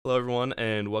Hello, everyone,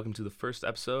 and welcome to the first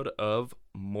episode of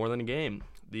More Than a Game,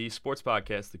 the sports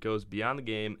podcast that goes beyond the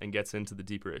game and gets into the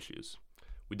deeper issues.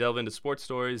 We delve into sports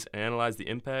stories and analyze the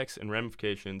impacts and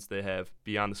ramifications they have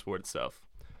beyond the sport itself.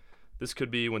 This could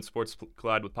be when sports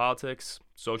collide with politics,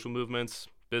 social movements,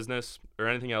 business, or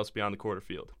anything else beyond the court or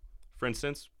field. For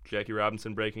instance, Jackie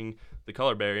Robinson breaking the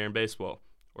color barrier in baseball,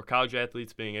 or college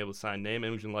athletes being able to sign name,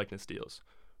 image, and likeness deals,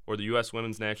 or the U.S.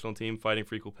 women's national team fighting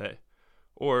for equal pay.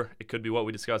 Or it could be what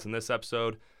we discuss in this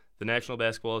episode, the National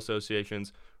Basketball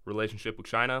Association's relationship with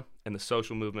China and the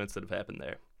social movements that have happened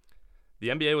there. The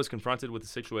NBA was confronted with the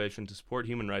situation to support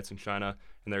human rights in China,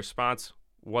 and their response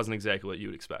wasn't exactly what you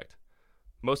would expect.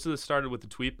 Most of this started with the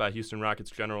tweet by Houston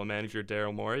Rockets general manager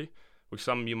Daryl Morey, which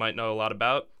some of you might know a lot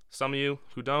about. Some of you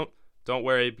who don't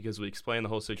worry because we explain the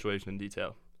whole situation in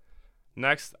detail.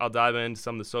 Next, I'll dive into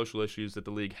some of the social issues that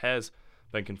the league has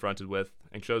been confronted with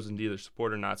and chosen to either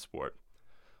support or not support.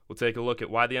 We'll take a look at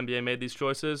why the NBA made these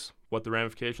choices, what the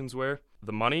ramifications were,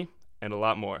 the money, and a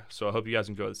lot more. So I hope you guys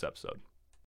enjoy this episode.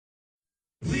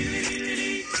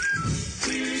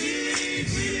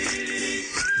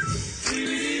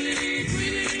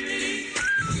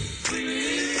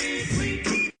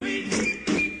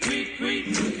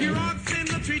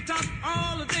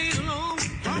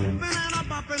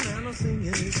 Singing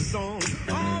his song.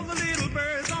 All the little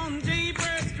birds on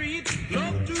Jaybird Street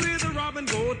love to hear the robin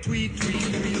go tweet, tweet,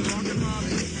 tweet, rockin'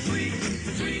 Molly, tweet,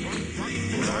 tweet,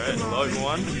 All right, hello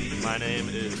everyone. My name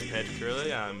is Patrick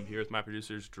Curley. I'm here with my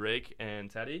producers Drake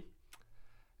and Teddy.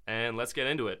 And let's get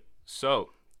into it.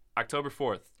 So, October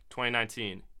 4th,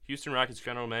 2019, Houston Rockets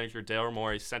general manager Daryl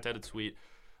Morey sent out a tweet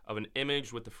of an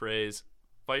image with the phrase,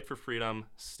 "Fight for freedom,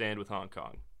 stand with Hong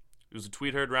Kong." It was a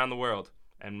tweet heard around the world,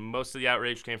 and most of the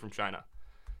outrage came from China.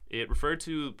 It referred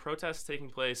to protests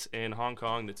taking place in Hong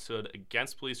Kong that stood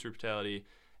against police brutality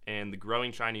and the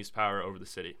growing Chinese power over the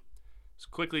city. It was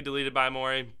quickly deleted by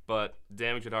Morey, but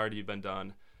damage had already been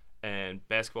done, and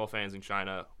basketball fans in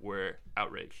China were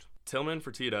outraged. Tillman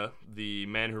Fertitta, the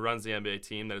man who runs the NBA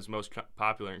team that is most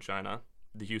popular in China,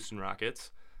 the Houston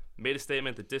Rockets, made a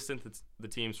statement that distanced the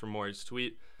teams from Morey's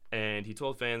tweet, and he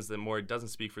told fans that Morey doesn't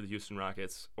speak for the Houston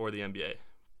Rockets or the NBA.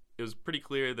 It was pretty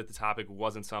clear that the topic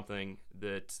wasn't something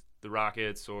that the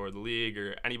Rockets or the league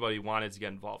or anybody wanted to get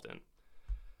involved in.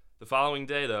 The following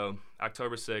day, though,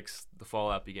 October 6th, the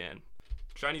fallout began.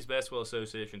 The Chinese Basketball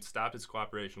Association stopped its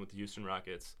cooperation with the Houston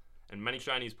Rockets, and many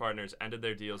Chinese partners ended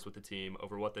their deals with the team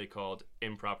over what they called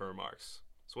improper remarks.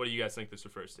 So what do you guys think this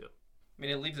refers to? I mean,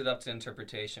 it leaves it up to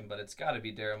interpretation, but it's got to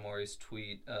be Daryl Morey's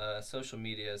tweet. Social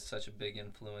media is such a big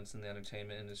influence in the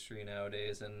entertainment industry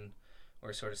nowadays, and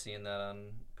we're sort of seeing that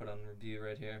put on review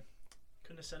right here.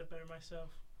 Couldn't have said it better myself.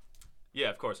 Yeah,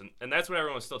 of course, and that's what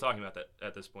everyone was still talking about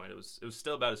at this point. It was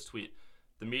still about his tweet.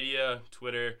 The media,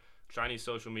 Twitter, Chinese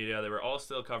social media, they were all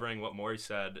still covering what Morey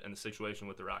said and the situation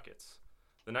with the Rockets.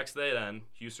 The next day then,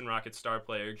 Houston Rockets star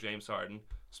player James Harden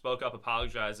spoke up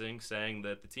apologizing, saying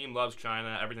that the team loves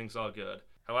China, everything's all good.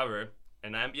 However,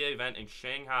 an NBA event in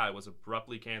Shanghai was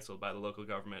abruptly canceled by the local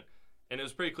government, and it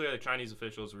was pretty clear that Chinese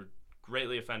officials were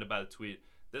greatly offended by the tweet.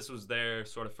 This was their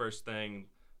sort of first thing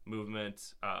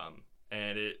movement,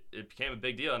 and it became a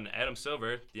big deal. And Adam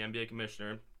Silver, the NBA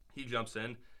commissioner, he jumps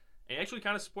in and actually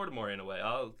kind of supported Morey in a way.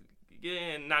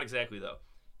 Not exactly, though.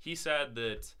 He said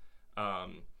that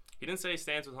he didn't say he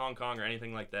stands with Hong Kong or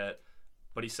anything like that,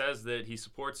 but he says that he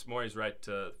supports Morey's right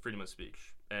to freedom of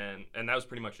speech. And that was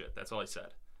pretty much it. That's all he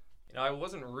said. You know, I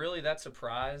wasn't really that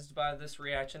surprised by this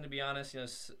reaction, to be honest. You know,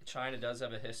 China does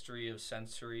have a history of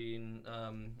censoring,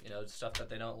 stuff that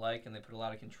they don't like, and they put a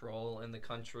lot of control in the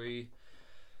country.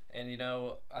 And, you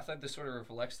know, I think this sort of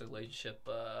reflects the relationship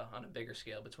on a bigger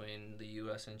scale between the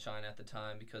U.S. and China at the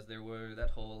time, because there were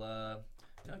that whole,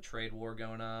 trade war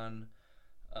going on.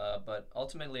 But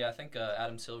ultimately, I think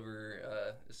Adam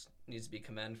Silver needs to be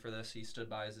commended for this. He stood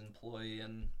by his employee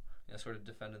and sort of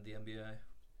defended the NBA.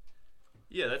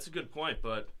 Yeah, that's a good point,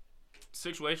 but the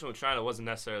situation with China wasn't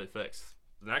necessarily fixed.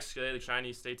 The next day, the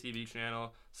Chinese state TV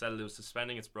channel said that it was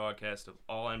suspending its broadcast of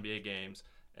all NBA games,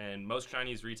 and most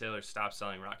Chinese retailers stopped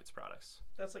selling Rockets products.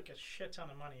 That's like a shit ton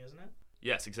of money, isn't it?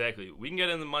 Yes, exactly. We can get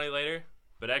into the money later,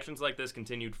 but actions like this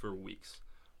continued for weeks.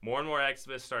 More and more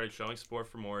activists started showing support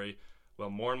for Morey, while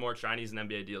more and more Chinese and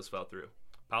NBA deals fell through.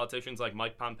 Politicians like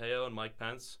Mike Pompeo and Mike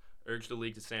Pence urged the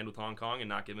league to stand with Hong Kong and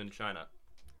not give in to China.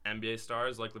 NBA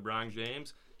stars like LeBron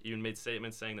James even made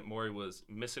statements saying that Morey was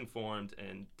misinformed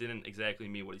and didn't exactly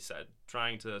mean what he said,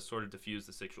 trying to sort of diffuse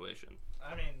the situation.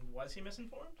 I mean, was he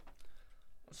misinformed?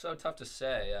 It's so tough to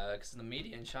say because the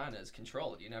media in China is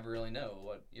controlled. You never really know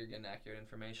what you're getting accurate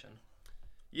information.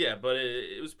 Yeah, but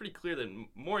it was pretty clear that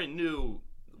Morey knew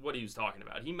what he was talking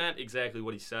about. He meant exactly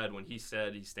what he said when he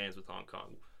said he stands with Hong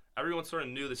Kong. Everyone sort of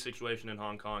knew the situation in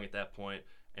Hong Kong at that point,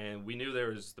 and we knew there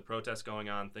was the protests going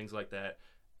on, things like that,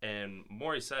 and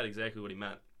Morey said exactly what he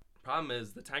meant. Problem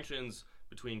is, the tensions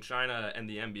between China and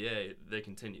the NBA, they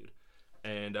continued.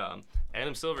 And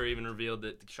Adam Silver even revealed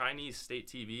that the Chinese state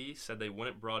TV said they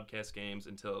wouldn't broadcast games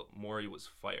until Morey was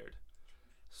fired.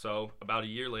 So about a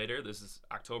year later, this is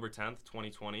October 10th,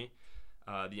 2020,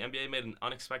 the NBA made an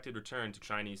unexpected return to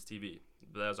Chinese TV.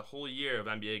 That was a whole year of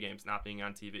NBA games not being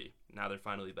on TV. Now they're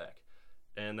finally back.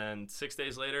 And then 6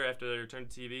 days later, after they returned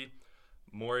to TV,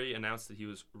 Morey announced that he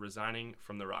was resigning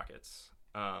from the Rockets,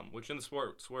 which in the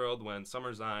sports world, when someone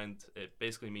resigned, it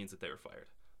basically means that they were fired.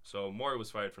 So Morey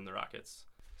was fired from the Rockets.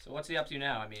 So what's he up to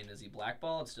now? I mean, is he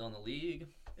blackballed? Still in the league?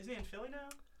 Isn't he in Philly now?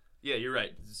 Yeah, you're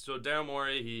right. So Daryl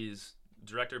Morey, he's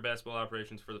director of basketball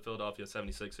operations for the Philadelphia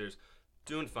 76ers,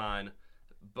 doing fine.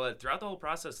 But throughout the whole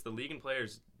process, the league and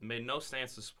players made no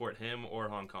stance to support him or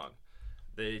Hong Kong.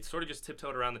 They sort of just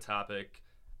tiptoed around the topic.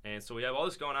 And so we have all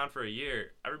this going on for a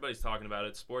year. Everybody's talking about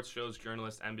it. Sports shows,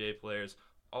 journalists, NBA players,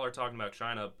 all are talking about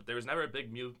China. But there was never a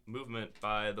big movement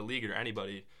by the league or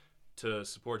anybody to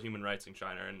support human rights in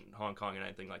China and Hong Kong and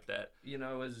anything like that. You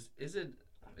know, is it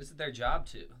their job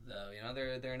to, though? You know,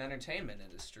 they're an entertainment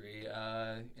industry.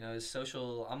 You know, is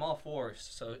social. I'm all for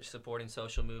supporting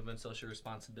social movement, social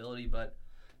responsibility, but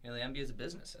you know, the NBA is a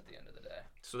business at the end of the day.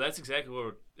 So that's exactly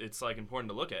what it's like important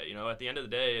to look at. You know, at the end of the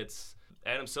day, it's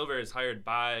Adam Silver is hired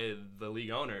by the league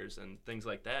owners and things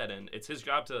like that, and it's his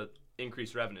job to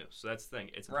increase revenue. So that's the thing.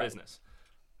 It's a business.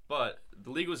 But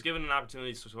the league was given an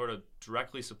opportunity to sort of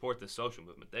directly support this social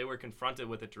movement. They were confronted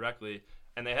with it directly,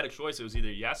 and they had a choice. It was either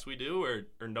yes, we do,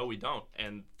 or no, we don't.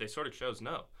 And they sort of chose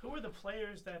no. Who were the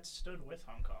players that stood with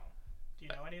Hong Kong? Do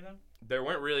you know any of them? There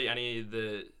weren't really any.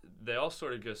 They all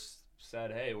sort of just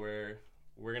said, hey, we're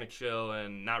going to chill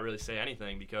and not really say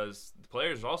anything because the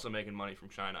players are also making money from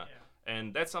China. Yeah.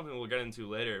 And that's something we'll get into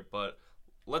later. But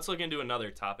let's look into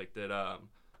another topic that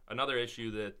another issue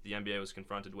that the NBA was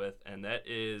confronted with, and that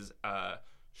is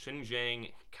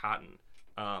Xinjiang cotton.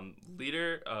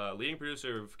 Leading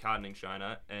producer of cotton in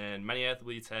China, and many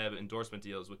athletes have endorsement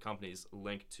deals with companies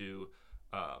linked to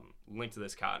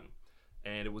this cotton.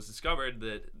 And it was discovered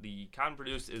that the cotton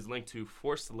produced is linked to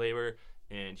forced labor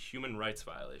and human rights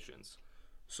violations.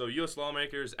 So U.S.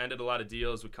 lawmakers ended a lot of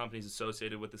deals with companies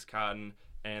associated with this cotton,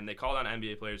 and they called on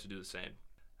NBA players to do the same.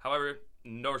 However,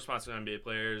 no response from NBA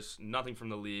players, nothing from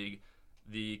the league.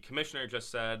 The commissioner just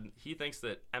said he thinks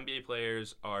that NBA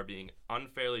players are being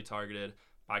unfairly targeted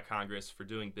by Congress for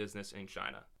doing business in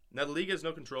China. Now, the league has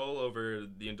no control over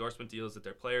the endorsement deals that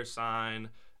their players sign,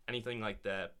 anything like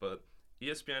that, but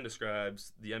ESPN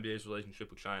describes the NBA's relationship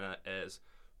with China as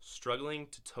struggling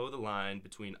to toe the line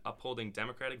between upholding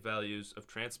democratic values of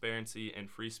transparency and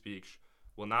free speech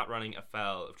while not running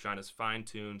afoul of China's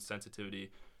fine-tuned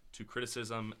sensitivity to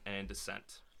criticism and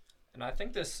dissent. And I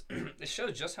think this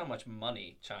shows just how much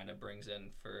money China brings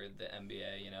in for the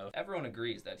NBA. You know, everyone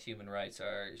agrees that human rights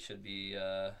should be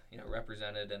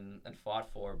represented and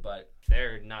fought for, but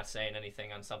they're not saying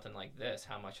anything on something like this.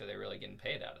 How much are they really getting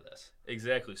paid out of this?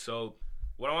 Exactly. So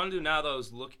what I want to do now, though,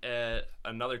 is look at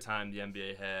another time the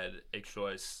NBA had a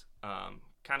choice,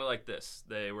 kind of like this.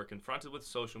 They were confronted with the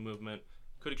social movement,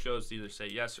 could have chose to either say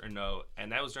yes or no,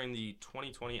 and that was during the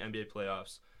 2020 NBA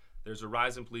playoffs. There's a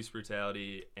rise in police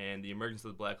brutality and the emergence of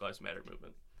the Black Lives Matter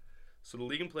movement. So the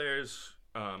league and players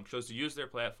chose to use their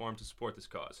platform to support this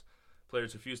cause.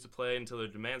 Players refused to play until their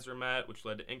demands were met, which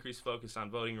led to increased focus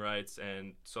on voting rights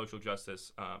and social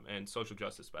justice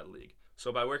by the league.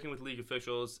 So by working with league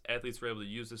officials, athletes were able to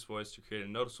use this voice to create a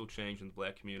noticeable change in the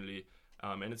black community.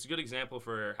 And it's a good example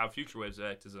for how future waves of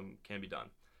activism can be done.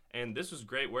 And this was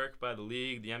great work by the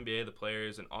league, the NBA, the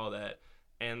players, and all that.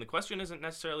 And the question isn't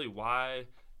necessarily why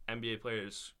NBA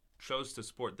players chose to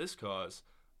support this cause,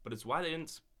 but it's why they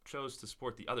didn't chose to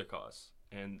support the other cause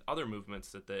and other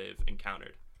movements that they've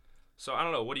encountered. So I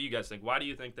don't know, what do you guys think? Why do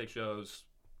you think they chose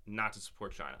not to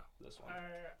support China this one?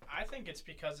 I think it's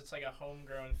because it's like a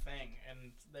homegrown thing,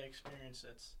 and they experience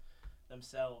it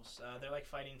themselves. They're like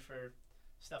fighting for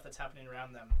stuff that's happening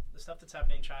around them. The stuff that's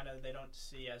happening in China, they don't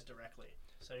see as directly.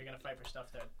 So you're going to fight for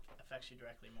stuff that affects you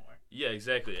directly more. Yeah,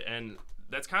 exactly. And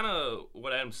that's kind of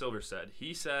what Adam Silver said.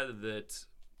 He said that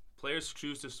players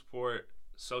choose to support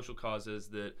social causes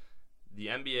that the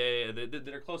NBA,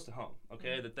 that are close to home,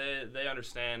 okay? Mm-hmm. That they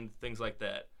understand things like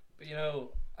that. But, you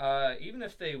know, even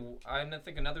if I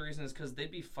think another reason is because they'd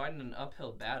be fighting an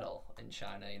uphill battle in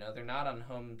China. You know, they're not on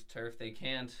home turf. They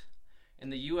can't.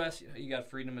 In the U.S., you got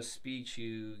freedom of speech,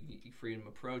 you freedom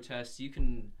of protest. You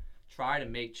can try to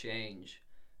make change.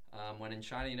 When in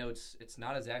China, it's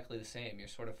not exactly the same. You're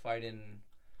sort of fighting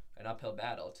an uphill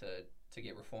battle to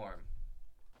get reform.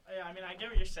 Yeah, I mean, I get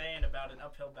what you're saying about an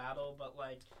uphill battle, but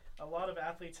like a lot of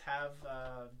athletes have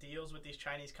deals with these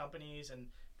Chinese companies, and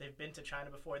they've been to China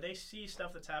before. They see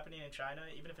stuff that's happening in China,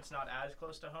 even if it's not as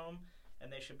close to home,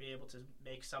 and they should be able to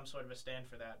make some sort of a stand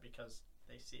for that because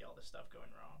they see all this stuff going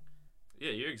wrong.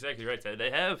 Yeah, you're exactly right, Ted.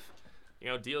 They have,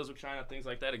 deals with China, things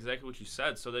like that, exactly what you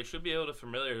said. So they should be able to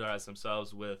familiarize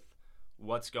themselves with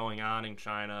what's going on in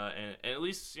China and at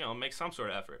least, make some sort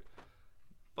of effort.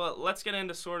 But let's get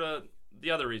into sort of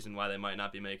the other reason why they might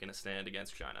not be making a stand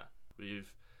against China.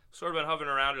 We've sort of been hovering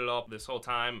around it all this whole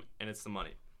time, and it's the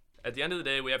money. At the end of the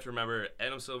day, we have to remember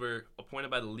Adam Silver, appointed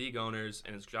by the league owners,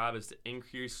 and his job is to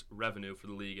increase revenue for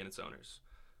the league and its owners.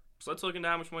 So let's look into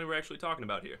how much money we're actually talking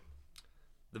about here.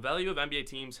 The value of NBA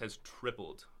teams has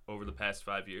tripled over the past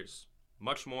 5 years,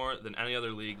 much more than any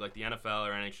other league like the NFL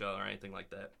or NHL or anything like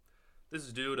that. This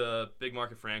is due to big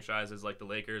market franchises like the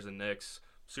Lakers and Knicks,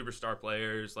 superstar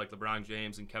players like LeBron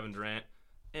James and Kevin Durant,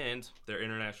 and their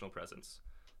international presence.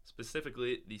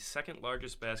 Specifically, the second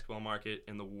largest basketball market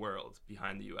in the world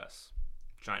behind the U.S.,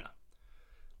 China.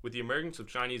 With the emergence of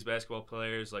Chinese basketball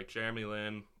players like Jeremy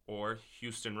Lin or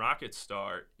Houston Rockets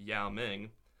star Yao Ming,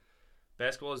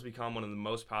 basketball has become one of the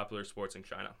most popular sports in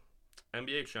China.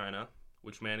 NBA China,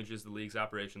 which manages the league's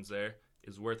operations there,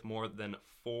 is worth more than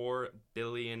 $4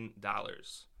 billion.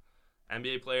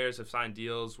 NBA players have signed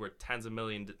deals worth tens of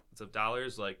millions of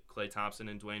dollars, like Klay Thompson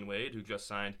and Dwayne Wade, who just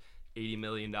signed $80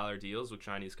 million deals with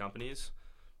Chinese companies.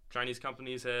 Chinese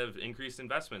companies have increased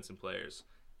investments in players,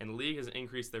 and the league has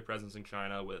increased their presence in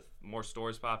China with more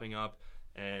stores popping up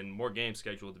and more games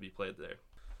scheduled to be played there.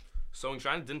 So when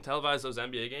China didn't televise those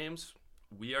NBA games,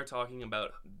 we are talking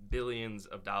about billions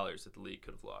of dollars that the league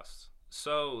could have lost.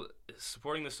 So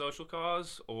supporting the social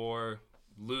cause or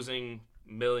losing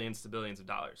millions to billions of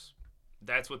dollars?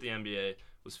 That's what the NBA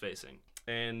was facing.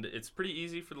 And it's pretty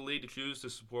easy for the league to choose to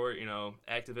support,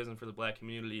 activism for the black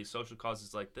community, social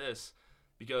causes like this,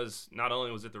 because not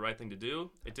only was it the right thing to do,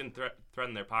 it didn't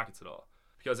threaten their pockets at all.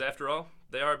 Because after all,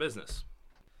 they are a business.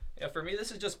 Yeah, for me,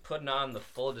 this is just putting on the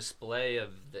full display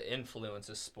of the influence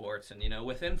of sports. And,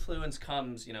 with influence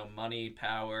comes, money,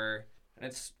 power. And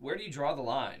it's, where do you draw the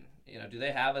line? Do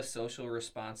they have a social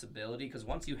responsibility? Because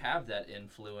once you have that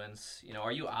influence,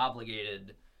 are you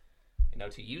obligated,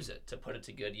 to use it, to put it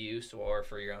to good use or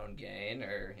for your own gain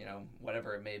or,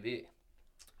 whatever it may be?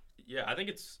 Yeah, I think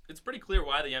it's pretty clear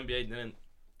why the NBA didn't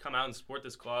come out and support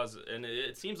this clause. And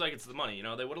it seems like it's the money.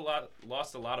 They would have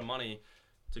lost a lot of money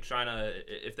to China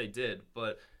if they did.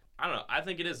 But I don't know. I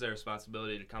think it is their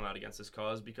responsibility to come out against this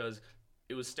cause because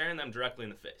it was staring them directly in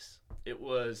the face. It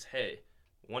was, hey,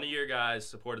 one of your guys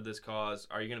supported this cause.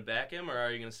 Are you going to back him or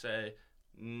are you going to say,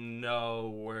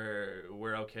 no,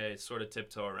 we're okay, sort of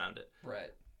tiptoe around it?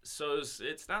 Right. So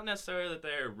it's not necessarily that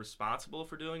they're responsible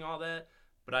for doing all that,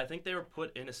 but I think they were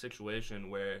put in a situation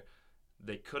where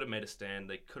they could have made a stand,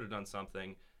 they could have done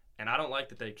something, and I don't like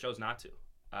that they chose not to.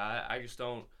 I just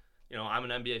don't, I'm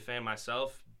an NBA fan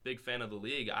myself, big fan of the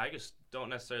league. I just don't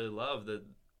necessarily love that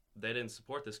they didn't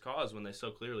support this cause when they so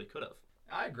clearly could have.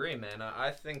 I agree, man. I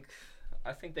think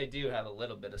they do have a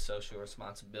little bit of social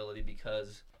responsibility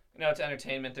because, it's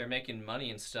entertainment, they're making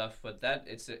money and stuff, but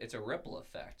it's a ripple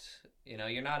effect.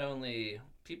 You're not only,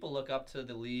 people look up to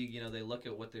the league, they look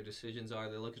at what their decisions are,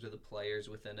 they look at the players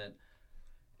within it,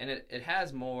 and it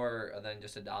has more than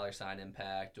just a dollar sign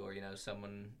impact or,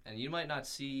 someone, and you might not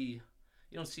see,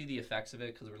 you don't see the effects of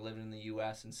it because we're living in the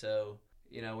U.S. and so,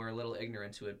 we're a little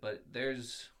ignorant to it, but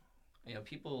there's,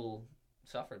 people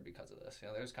suffered because of this.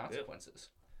 There's consequences.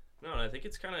 Yeah. No, and I think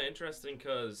it's kind of interesting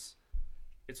because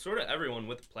it's sort of everyone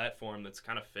with a platform that's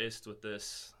kind of faced with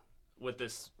this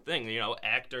thing.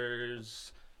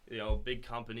 Actors, big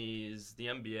companies, the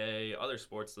NBA, other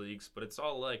sports leagues. But it's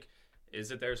all like,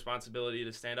 is it their responsibility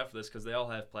to stand up for this because they all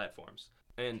have platforms?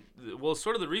 And well,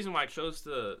 sort of the reason why I chose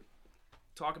to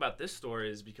talk about this story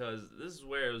is because this is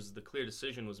where the clear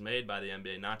decision was made by the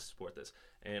NBA not to support this.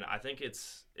 And I think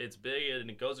it's big and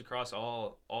it goes across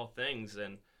all things.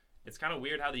 And it's kind of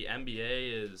weird how the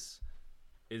NBA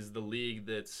is the league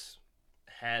that's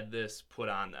had this put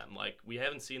on them. Like, we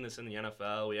haven't seen this in the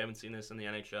NFL, we haven't seen this in the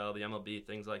NHL, the MLB,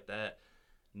 things like that.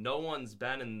 No one's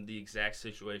been in the exact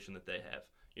situation that they have.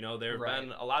 There have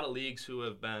been a lot of leagues who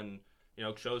have been,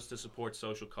 chose to support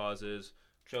social causes,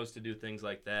 chose to do things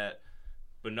like that.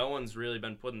 But no one's really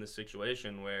been put in this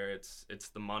situation where it's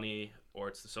the money or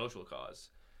it's the social cause.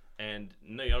 And,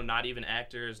 not even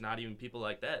actors, not even people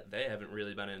like that, they haven't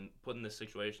really been put in this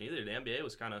situation either. The NBA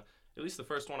was kind of, at least the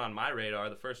first one on my radar,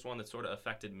 the first one that sort of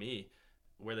affected me,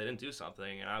 where they didn't do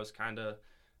something. And I was kind of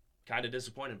kind of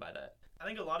disappointed by that. I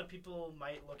think a lot of people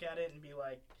might look at it and be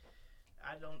like,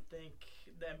 I don't think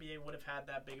the NBA would have had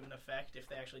that big of an effect if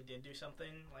they actually did do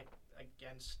something like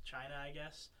against China, I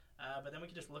guess. But then we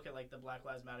could just look at like the Black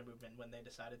Lives Matter movement when they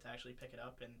decided to actually pick it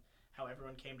up and how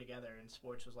everyone came together, and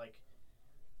sports was like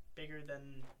bigger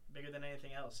than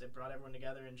anything else. It brought everyone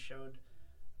together and showed,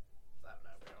 I don't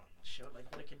know, bro, showed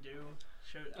like what it could do.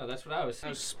 Oh, that's what I was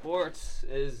saying. Sports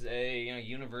is a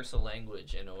universal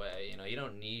language in a way. You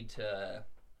don't need to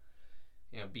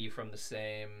be from the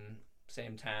same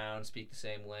town, speak the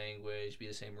same language, be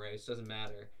the same race. Doesn't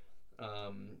matter.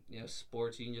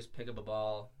 Sports, you can just pick up a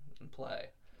ball and play.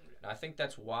 And I think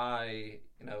that's why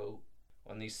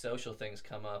when these social things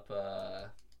come up,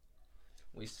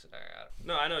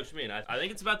 No, I know what you mean. I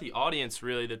think it's about the audience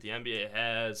really that the NBA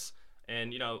has,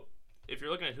 and if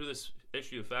you're looking at who this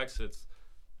issue affects, it's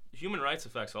human rights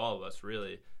affects all of us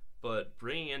really. But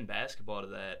bringing in basketball to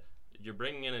that, you're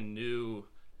bringing in a new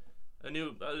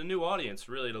audience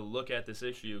really to look at this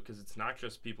issue, because it's not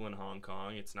just people in Hong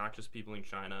Kong, it's not just people in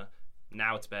China.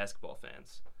 Now it's basketball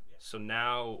fans. Yeah. So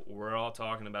now we're all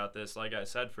talking about this. Like I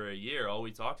said, for a year, all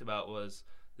we talked about was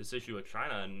this issue with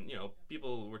China, and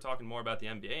people were talking more about the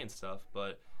NBA and stuff,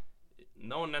 but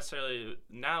no one necessarily.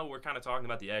 Now we're kind of talking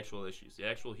about the actual issues, the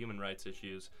actual human rights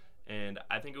issues, and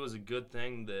I think it was a good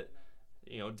thing that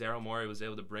Daryl Morey was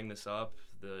able to bring this up.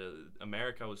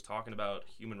 America was talking about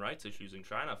human rights issues in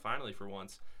China finally for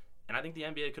once, and I think the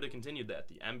NBA could have continued that.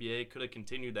 The NBA could have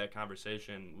continued that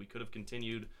conversation. We could have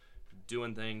continued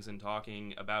doing things and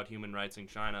talking about human rights in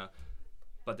China,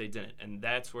 but they didn't, and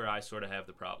that's where I sort of have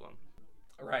the problem.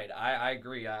 Right, I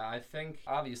agree. I think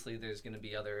obviously there's going to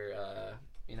be other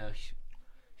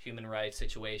human rights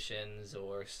situations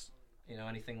or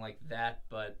anything like that,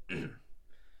 but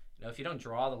if you don't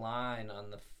draw the line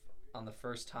on the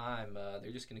first time,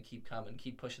 they're just going to keep coming,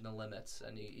 keep pushing the limits,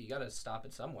 and you got to stop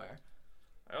it somewhere.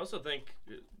 I also think,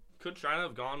 could China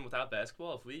have gone without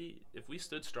basketball if we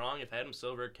stood strong? If Adam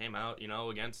Silver came out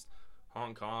against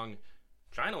Hong Kong,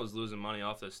 China was losing money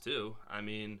off this too. I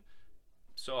mean,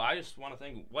 so I just want to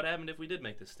think, what happened if we did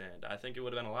make this stand? I think it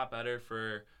would have been a lot better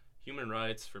for human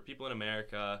rights, for people in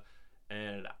America,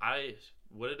 and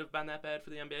would it have been that bad for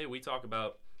the NBA? We talk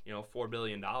about $4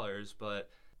 billion, but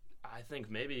I think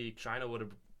maybe China would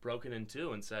have broken in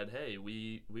two and said, hey,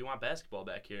 we want basketball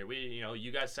back here.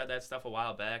 You guys said that stuff a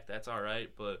while back, that's all right,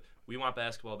 but we want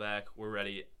basketball back, we're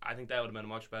ready. I think that would have been a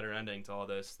much better ending to all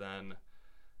this than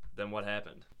what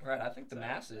happened. Right, I think the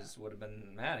masses would have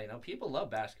been mad. People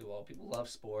love basketball, people love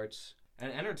sports.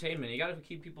 And entertainment, you got to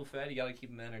keep people fed, you got to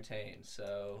keep them entertained.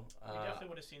 So we definitely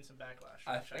would have seen some backlash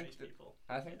from Chinese people.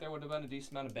 I think there would have been a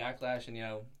decent amount of backlash, and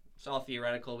it's all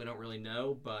theoretical, we don't really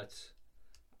know, but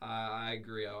I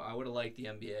agree. I would have liked the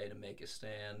NBA to make a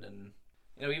stand, and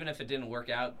even if it didn't work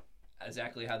out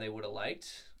exactly how they would have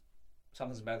liked,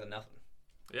 something's better than nothing.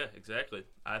 Yeah, exactly.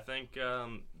 I think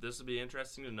this would be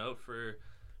interesting to note for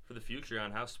the future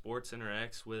on how sports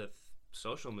interacts with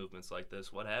social movements like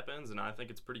this. What happens? And I think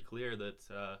it's pretty clear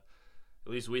that at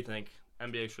least we think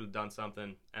NBA should have done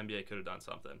something. NBA could have done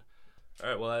something. All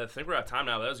right, well, I think we're out of time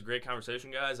now. That was a great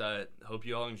conversation, guys. I hope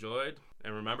you all enjoyed.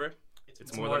 And remember,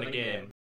 it's more than a game.